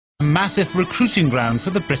a massive recruiting ground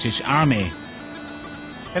for the British Army.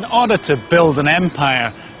 In order to build an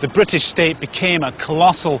empire, the British state became a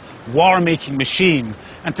colossal war-making machine,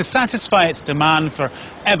 and to satisfy its demand for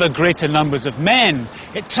ever greater numbers of men,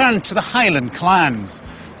 it turned to the Highland clans.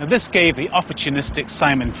 Now, this gave the opportunistic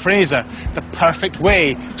Simon Fraser the perfect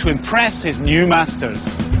way to impress his new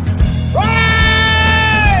masters.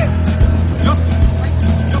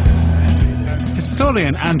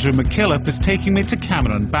 Historian Andrew McKillop is taking me to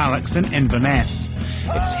Cameron Barracks in Inverness.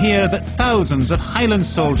 It's here that thousands of Highland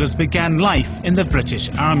soldiers began life in the British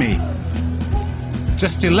Army.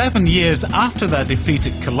 Just 11 years after their defeat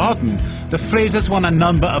at Culloden, the Frasers won a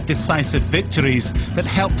number of decisive victories that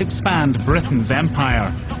helped expand Britain's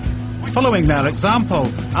empire. Following their example,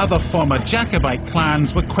 other former Jacobite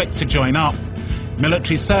clans were quick to join up.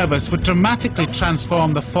 Military service would dramatically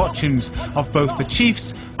transform the fortunes of both the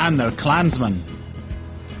chiefs and their clansmen.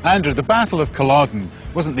 Andrew, the Battle of Culloden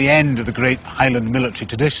wasn't the end of the great Highland military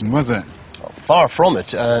tradition, was it? Far from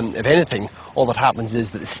it. If anything, all that happens is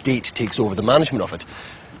that the state takes over the management of it.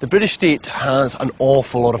 The British state has an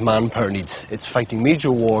awful lot of manpower needs. It's fighting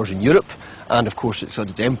major wars in Europe, and of course it's got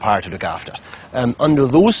its empire to look after. Under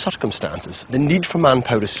those circumstances, the need for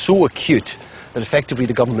manpower is so acute that effectively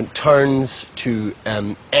the government turns to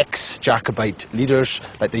ex-Jacobite leaders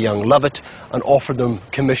like the young Lovat and offer them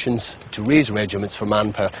commissions to raise regiments for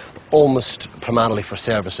manpower, almost primarily for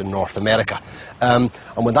service in North America. And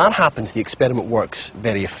when that happens, the experiment works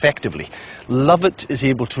very effectively. Lovat is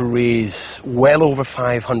able to raise well over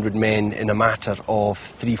 500 men in a matter of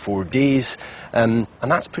 3-4 days, and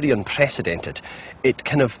that's pretty unprecedented. It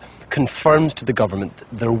kind of confirms to the government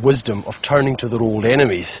their wisdom of turning to their old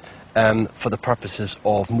enemies for the purposes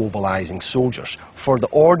of mobilising soldiers. For the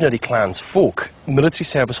ordinary clans folk, military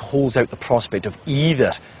service holds out the prospect of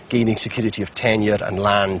either gaining security of tenure and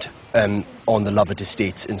land on the Lovat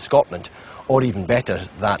estates in Scotland, or even better,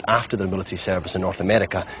 that after their military service in North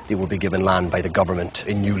America, they will be given land by the government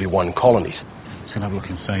in newly won colonies. Let's have a look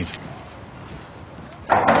inside.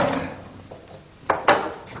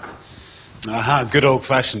 Aha, good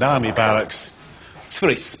old-fashioned army barracks. It's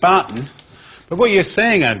very Spartan. But what you're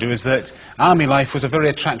saying, Andrew, is that army life was a very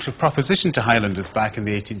attractive proposition to Highlanders back in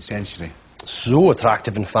the 18th century. So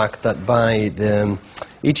attractive, in fact, that by the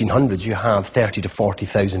 1800s you have 30 to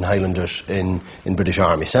 40,000 Highlanders in British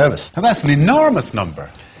Army service. Now that's an enormous number.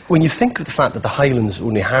 When you think of the fact that the Highlands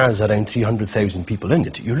only has around 300,000 people in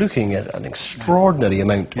it, you're looking at an extraordinary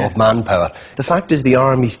amount of manpower. The fact is the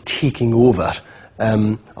army's taking over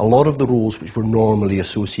a lot of the roles which were normally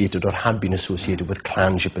associated or had been associated with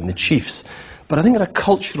clanship and the chiefs. But I think at a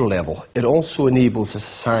cultural level, it also enables a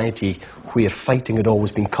society where fighting had always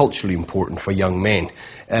been culturally important for young men.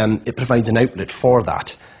 It provides an outlet for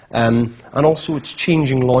that. And also it's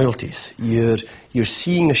changing loyalties. You're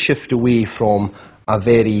seeing a shift away from a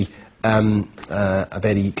very kind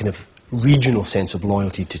of regional sense of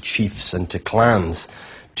loyalty to chiefs and to clans,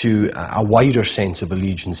 to a wider sense of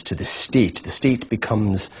allegiance to the state. The state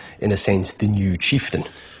becomes, in a sense, the new chieftain.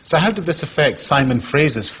 So how did this affect Simon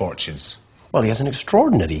Fraser's fortunes? Well, he has an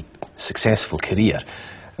extraordinary, successful career.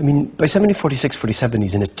 I mean, by 1746-47,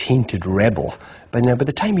 he's an attainted rebel. But now, by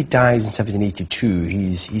the time he dies in 1782,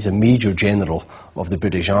 he's a major general of the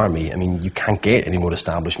British Army. I mean, you can't get any more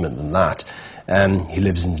establishment than that. He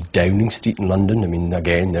lives in Downing Street in London. I mean,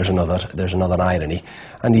 again, there's another irony.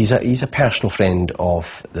 And he's a personal friend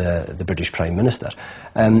of the British Prime Minister.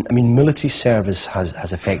 I mean, military service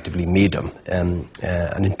has effectively made him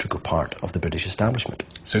an integral part of the British establishment.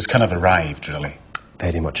 So it's kind of arrived, really?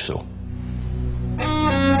 Very much so.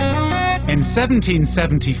 In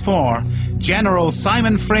 1774, General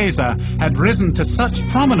Simon Fraser had risen to such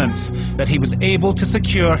prominence that he was able to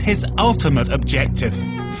secure his ultimate objective,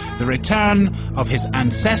 the return of his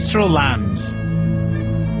ancestral lands.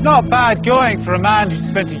 Not bad going for a man who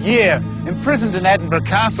spent a year imprisoned in Edinburgh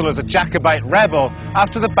Castle as a Jacobite rebel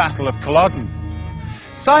after the Battle of Culloden.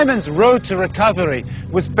 Simon's road to recovery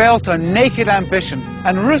was built on naked ambition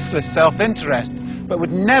and ruthless self-interest, but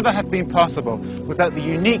would never have been possible without the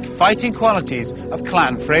unique fighting qualities of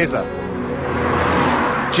Clan Fraser.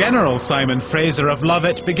 General Simon Fraser of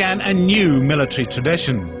Lovat began a new military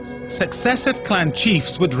tradition. Successive clan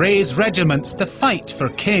chiefs would raise regiments to fight for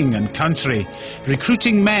king and country,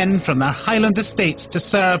 recruiting men from their Highland estates to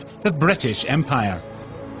serve the British Empire.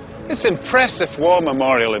 This impressive war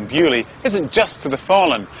memorial in Beaulieu isn't just to the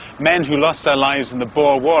fallen, men who lost their lives in the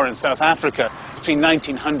Boer War in South Africa between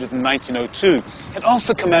 1900 and 1902. It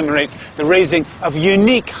also commemorates the raising of a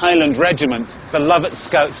unique Highland regiment, the Lovat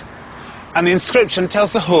Scouts. And the inscription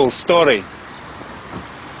tells the whole story.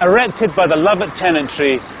 Erected by the Lovat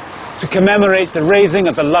tenantry to commemorate the raising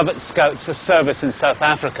of the Lovat Scouts for service in South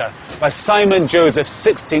Africa by Simon Joseph's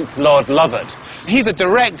 16th Lord Lovat. He's a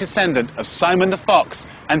direct descendant of Simon the Fox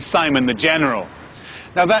and Simon the General.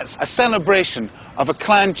 Now that's a celebration of a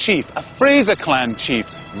clan chief, a Fraser clan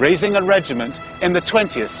chief, raising a regiment in the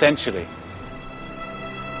 20th century.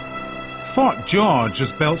 Fort George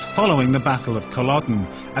was built following the Battle of Culloden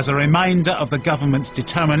as a reminder of the government's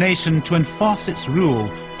determination to enforce its rule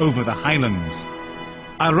over the Highlands.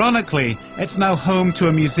 Ironically, it's now home to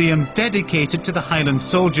a museum dedicated to the Highland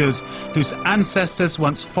soldiers whose ancestors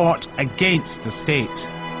once fought against the state.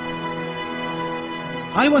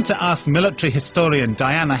 I want to ask military historian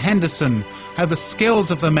Diana Henderson how the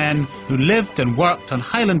skills of the men who lived and worked on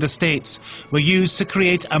Highland estates were used to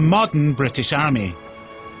create a modern British army.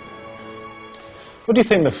 What do you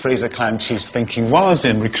think the Fraser clan chief's thinking was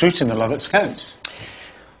in recruiting the Lovat Scouts?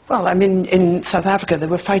 Well, I mean, in South Africa, they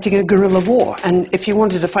were fighting a guerrilla war. And if you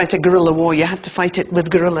wanted to fight a guerrilla war, you had to fight it with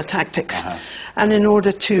guerrilla tactics. And in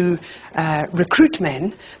order to recruit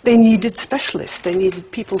men, they needed specialists. They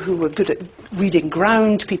needed people who were good at reading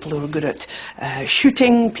ground, people who were good at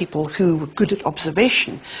shooting, people who were good at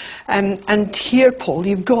observation. And here, Paul,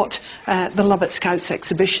 you've got the Lovat Scouts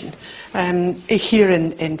exhibition here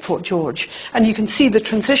in Fort George. And you can see the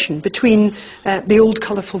transition between the old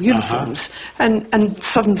colourful uniforms and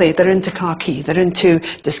suddenly they're into khaki, they're into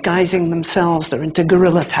disguising themselves, they're into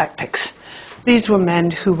guerrilla tactics. These were men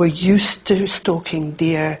who were used to stalking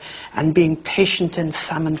deer and being patient in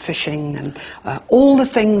salmon fishing and all the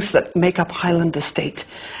things that make up Highland estate.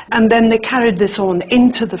 And then they carried this on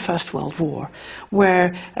into the First World War,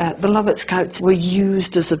 where the Lovat Scouts were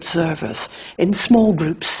used as observers in small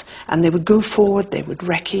groups, and they would go forward, they would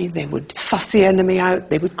recce, they would suss the enemy out,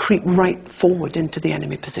 they would creep right forward into the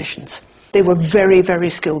enemy positions. They were very, very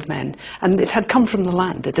skilled men, and it had come from the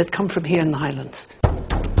land, it had come from here in the Highlands.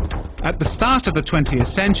 At the start of the 20th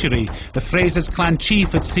century, the Fraser's clan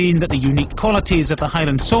chief had seen that the unique qualities of the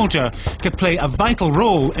Highland soldier could play a vital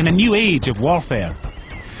role in a new age of warfare.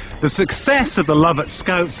 The success of the Lovat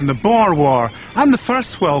Scouts in the Boer War and the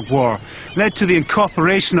First World War led to the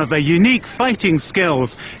incorporation of their unique fighting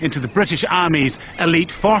skills into the British Army's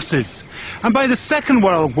elite forces. And by the Second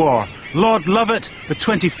World War, Lord Lovat, the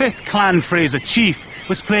 25th Clan Fraser chief,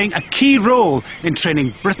 was playing a key role in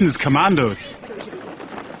training Britain's commandos.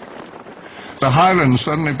 The Highlands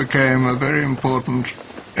suddenly became a very important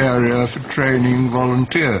area for training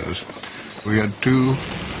volunteers. We had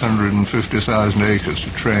 250,000 acres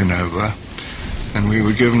to train over, and we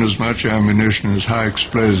were given as much ammunition as high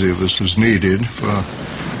explosive as was needed for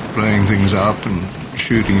blowing things up and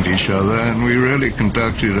shooting at each other, and we really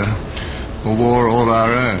conducted a war all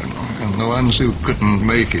our own. And the ones who couldn't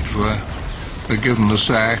make it were given the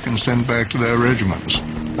sack and sent back to their regiments.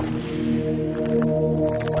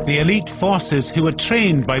 The elite forces who were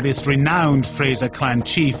trained by this renowned Fraser clan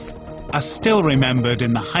chief are still remembered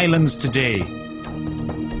in the Highlands today.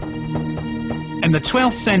 In the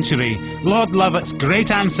 12th century, Lord Lovat's great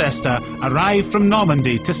ancestor arrived from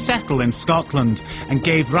Normandy to settle in Scotland and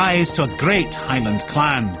gave rise to a great Highland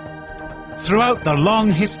clan. Throughout their long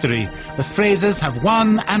history, the Frasers have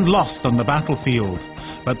won and lost on the battlefield,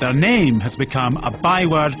 but their name has become a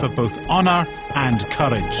byword for both honour and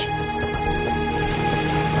courage.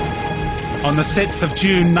 On the 6th of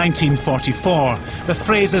June 1944, the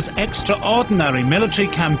Frasers' extraordinary military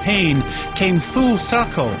campaign came full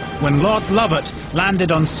circle when Lord Lovat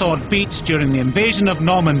landed on Sword Beach during the invasion of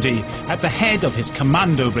Normandy at the head of his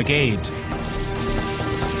commando brigade.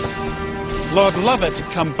 Lord Lovat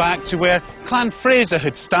had come back to where Clan Fraser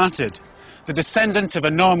had started. The descendant of a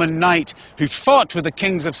Norman knight who'd fought with the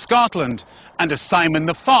kings of Scotland and of Simon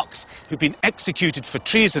the Fox, who'd been executed for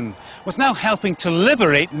treason, was now helping to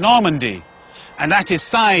liberate Normandy. And at his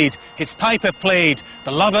side, his piper played the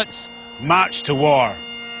Lovat's March to War.